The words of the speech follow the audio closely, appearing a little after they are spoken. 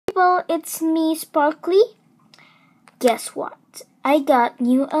people, it's me, Sparkly. Guess what? I got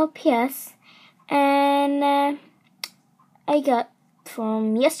new LPS, and I got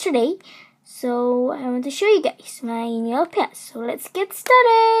from yesterday. So I want to show you guys my new LPS. So let's get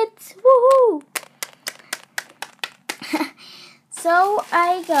started. Woohoo! So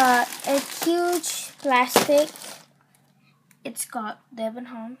I got a huge plastic. It's got Devon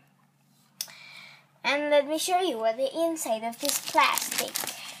Home. And let me show you what the inside of this plastic.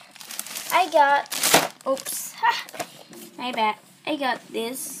 I got, oops, my bad. I got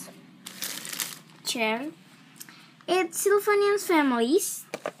this chair. It's Sylvanian's families.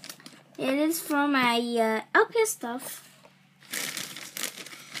 It is from my LPS stuff.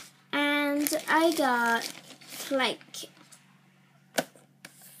 And I got like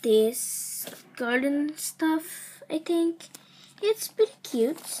this garden stuff, I think. It's pretty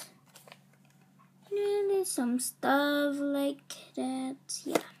cute. And there's some stuff like that,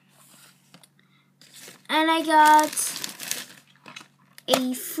 yeah. And I got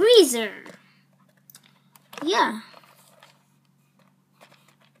a freezer. Yeah.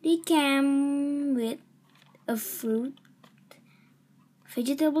 They came with a fruit,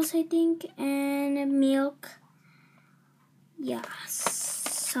 vegetables I think, and a milk. Yeah,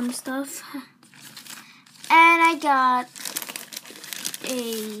 some stuff. And I got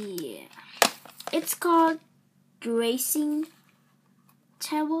a, it's called racing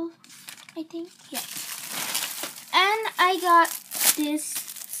towel, I think, yeah. And I got this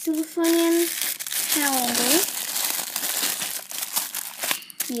sylvanian calendar.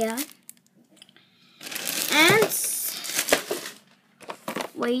 Yeah. And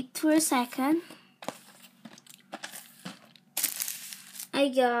wait for a second. I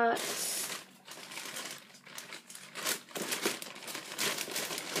got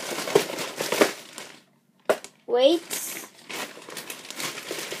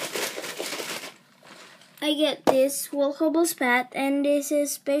I get this wall spat, and this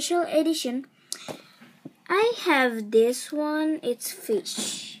is special edition. I have this one, it's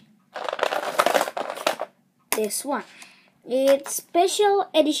fish. This one, it's special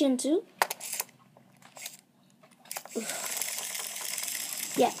edition too.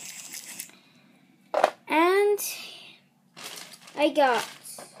 Yeah. And I got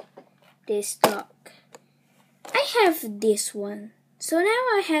this dog. I have this one, so now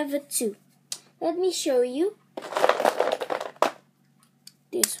I have it too. Let me show you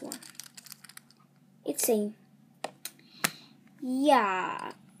this one. It's same.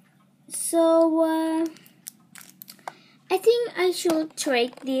 Yeah. So I think I should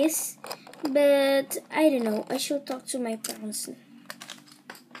trade this, but I don't know. I should talk to my parents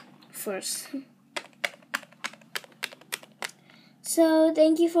first. So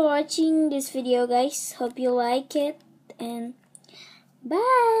thank you for watching this video, guys. Hope you like it, and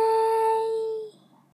bye.